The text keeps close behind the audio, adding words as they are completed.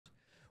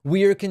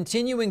We are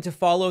continuing to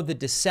follow the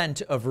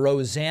descent of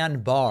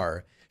Roseanne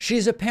Barr.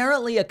 She's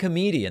apparently a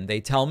comedian, they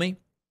tell me,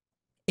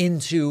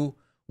 into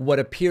what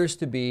appears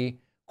to be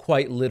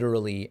quite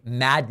literally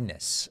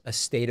madness, a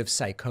state of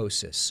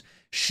psychosis.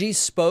 She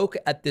spoke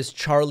at this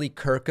Charlie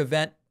Kirk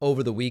event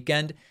over the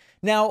weekend.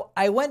 Now,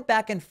 I went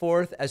back and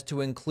forth as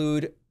to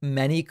include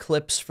many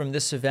clips from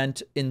this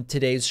event in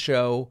today's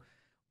show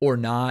or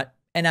not,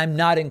 and I'm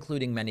not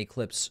including many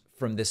clips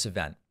from this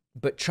event.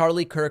 But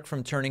Charlie Kirk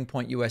from Turning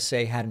Point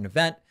USA had an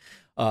event.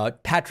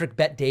 Patrick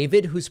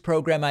Bet-David, whose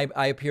program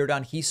I appeared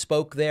on, he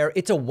spoke there.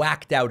 It's a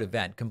whacked out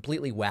event,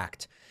 completely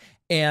whacked.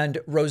 And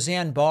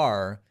Roseanne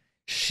Barr,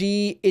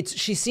 she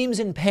seems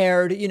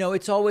impaired. You know,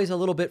 it's always a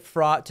little bit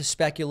fraught to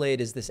speculate.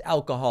 Is this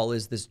alcohol?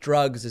 Is this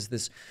drugs? Is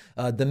this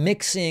the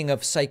mixing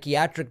of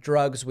psychiatric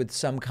drugs with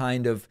some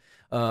kind of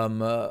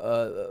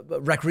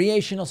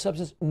recreational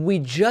substance? We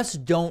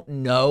just don't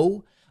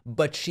know,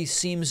 but she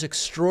seems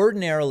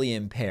extraordinarily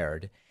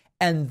impaired.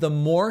 And the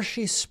more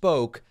she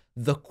spoke,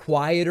 the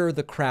quieter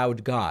the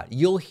crowd got.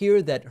 You'll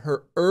hear that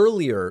her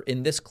earlier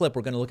in this clip,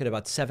 we're going to look at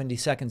about 70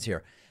 seconds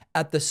here.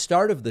 At the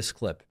start of this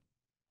clip,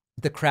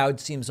 the crowd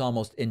seems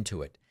almost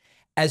into it.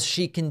 As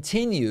she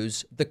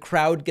continues, the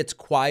crowd gets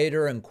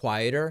quieter and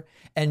quieter,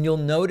 and you'll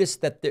notice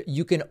that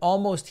you can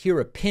almost hear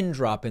a pin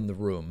drop in the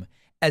room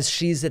as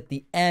she's at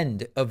the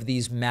end of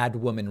these mad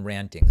woman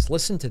rantings.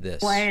 Listen to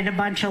this. Wait, a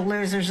bunch of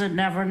losers that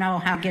never know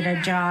how to get a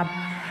job.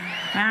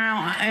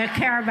 I don't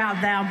care about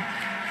them.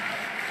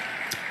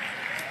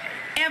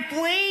 If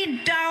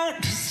we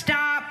don't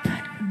stop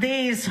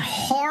these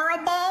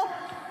horrible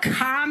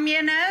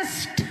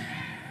communists,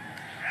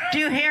 do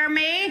you hear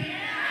me?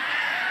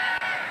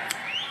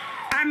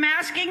 I'm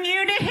asking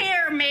you to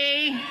hear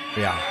me.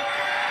 Yeah.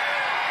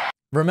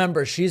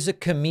 Remember, she's a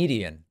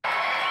comedian.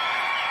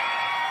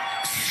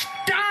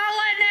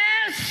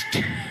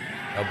 Stalinist.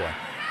 Oh boy.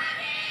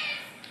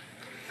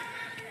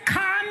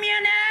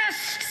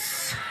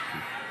 Communists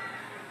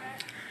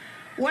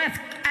with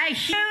a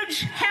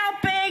huge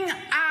helping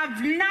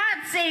of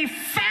Nazi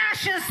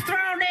fascists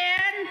thrown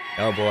in.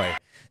 Oh boy.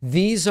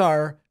 These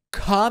are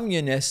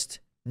communist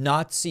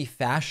Nazi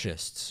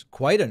fascists.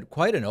 Quite an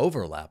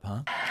overlap,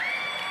 huh?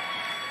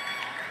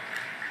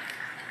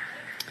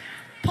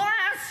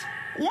 Plus,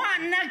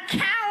 wanting a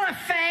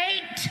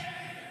caliphate.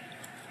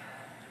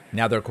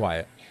 Now they're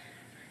quiet.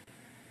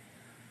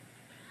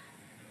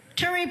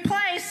 To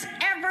replace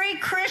every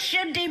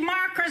Christian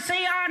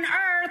democracy on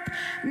earth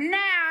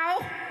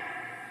now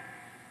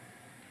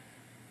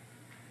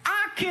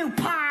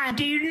occupied.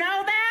 Do you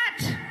know that?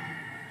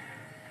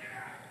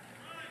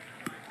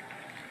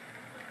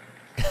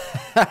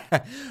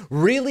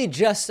 Really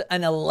just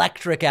an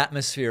electric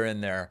atmosphere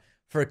in there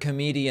for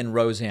comedian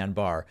Roseanne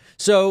Barr.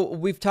 So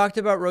we've talked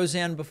about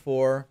Roseanne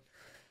before.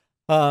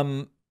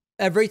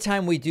 Every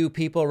time we do,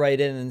 people write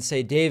in and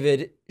say,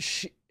 David,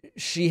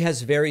 she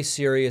has very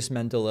serious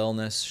mental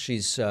illness.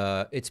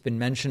 It's been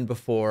mentioned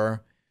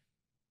before.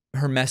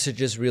 Her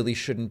messages really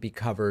shouldn't be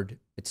covered,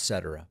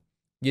 etc.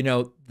 You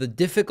know, the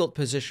difficult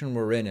position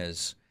we're in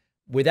is,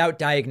 without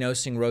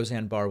diagnosing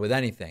Roseanne Barr with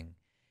anything,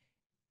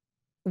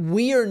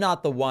 we are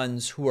not the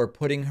ones who are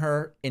putting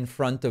her in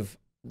front of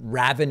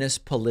ravenous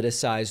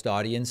politicized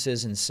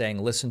audiences and saying,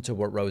 listen to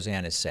what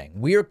Roseanne is saying.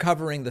 We are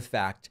covering the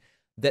fact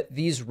that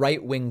these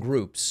right-wing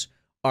groups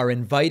are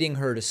inviting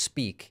her to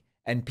speak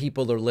and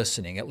people are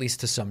listening, at least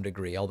to some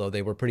degree, although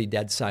they were pretty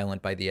dead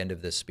silent by the end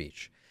of this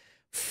speech.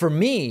 For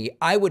me,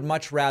 I would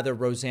much rather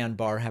Roseanne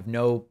Barr have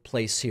no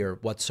place here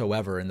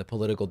whatsoever in the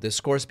political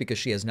discourse because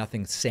she has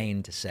nothing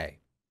sane to say.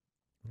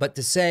 But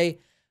to say,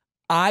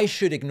 I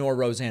should ignore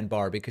Roseanne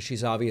Barr because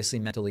she's obviously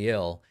mentally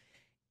ill,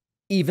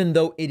 even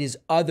though it is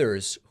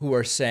others who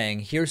are saying,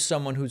 here's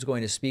someone who's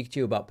going to speak to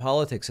you about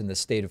politics and the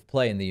state of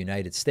play in the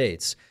United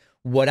States.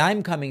 What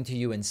I'm coming to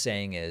you and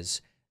saying is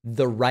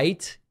the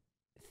right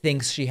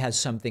thinks she has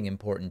something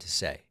important to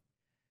say.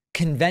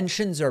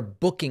 Conventions are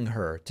booking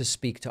her to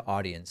speak to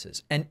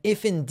audiences. And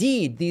if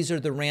indeed these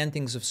are the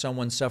rantings of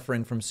someone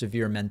suffering from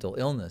severe mental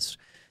illness,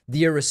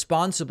 the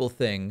irresponsible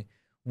thing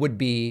would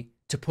be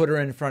to put her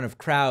in front of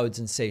crowds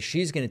and say,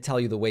 she's going to tell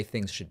you the way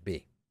things should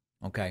be.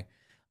 Okay.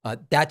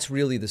 That's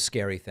really the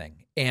scary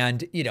thing.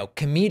 And, you know,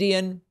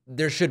 comedian,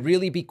 there should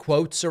really be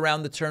quotes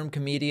around the term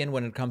comedian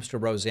when it comes to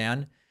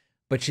Roseanne,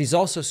 but she's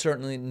also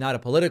certainly not a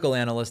political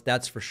analyst.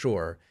 That's for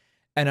sure.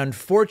 And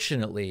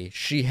unfortunately,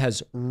 she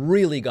has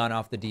really gone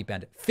off the deep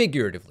end,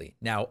 figuratively.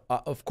 Now,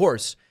 of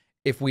course,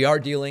 if we are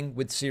dealing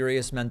with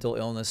serious mental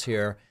illness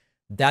here,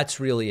 that's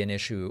really an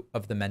issue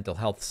of the mental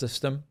health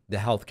system, the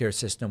healthcare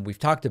system. We've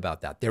talked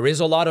about that. There is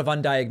a lot of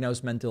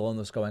undiagnosed mental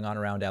illness going on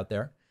around out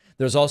there.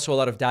 There's also a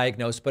lot of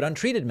diagnosed but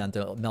untreated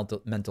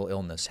mental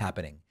illness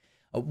happening.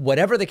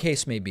 Whatever the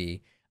case may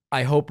be,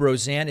 I hope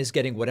Roseanne is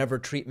getting whatever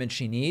treatment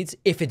she needs.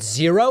 If it's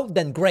zero,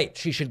 then great.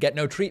 She should get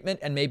no treatment,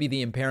 and maybe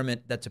the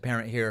impairment that's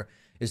apparent here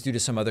is due to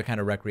some other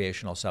kind of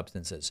recreational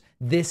substances.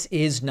 This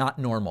is not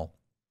normal.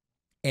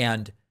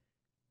 And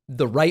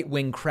the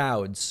right-wing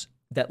crowds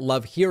that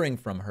love hearing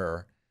from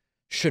her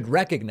should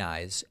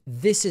recognize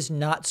this is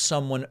not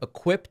someone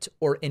equipped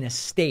or in a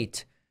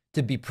state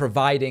to be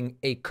providing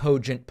a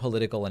cogent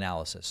political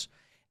analysis.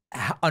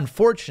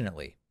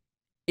 Unfortunately,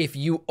 if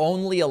you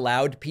only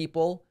allowed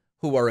people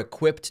who are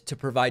equipped to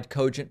provide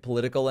cogent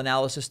political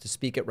analysis to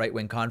speak at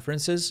right-wing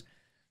conferences,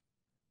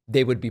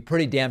 they would be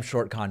pretty damn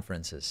short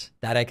conferences.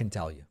 That I can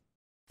tell you.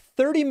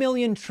 30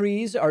 million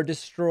trees are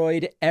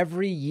destroyed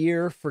every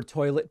year for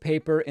toilet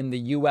paper in the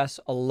U.S.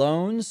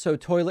 alone. So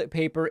toilet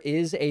paper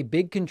is a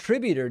big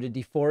contributor to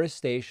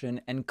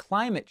deforestation and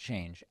climate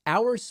change.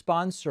 Our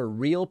sponsor,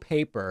 Real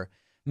Paper,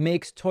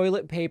 makes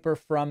toilet paper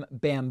from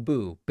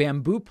bamboo.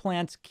 Bamboo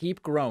plants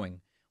keep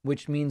growing,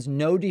 which means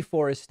no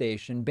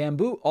deforestation.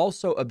 Bamboo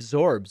also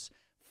absorbs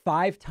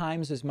 5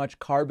 times as much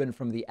carbon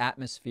from the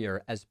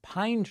atmosphere as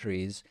pine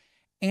trees.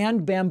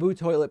 And bamboo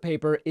toilet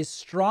paper is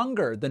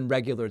stronger than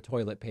regular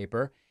toilet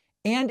paper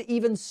and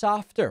even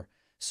softer.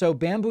 So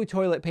bamboo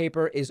toilet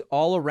paper is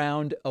all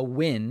around a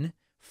win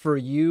for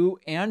you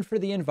and for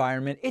the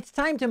environment. It's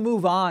time to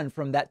move on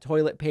from that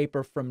toilet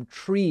paper from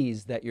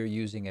trees that you're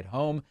using at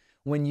home.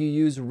 When you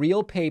use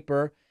Real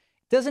Paper,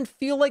 it doesn't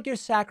feel like you're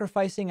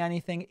sacrificing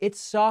anything. It's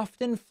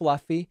soft and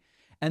fluffy,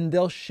 and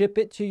they'll ship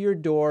it to your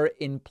door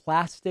in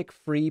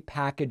plastic-free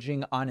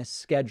packaging on a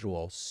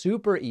schedule.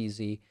 Super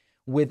easy.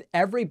 With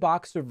every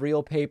box of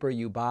Real Paper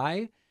you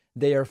buy,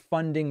 they are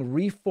funding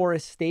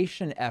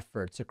reforestation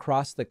efforts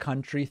across the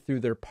country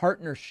through their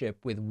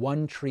partnership with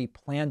One Tree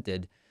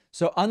Planted.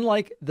 So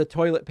unlike the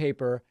toilet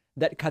paper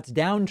that cuts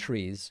down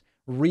trees,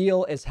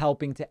 Real is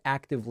helping to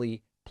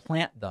actively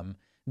plant them.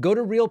 Go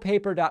to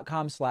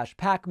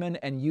realpaper.com/Pacman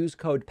and use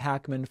code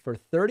Pacman for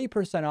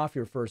 30% off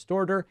your first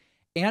order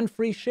and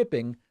free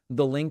shipping.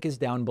 The link is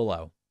down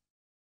below.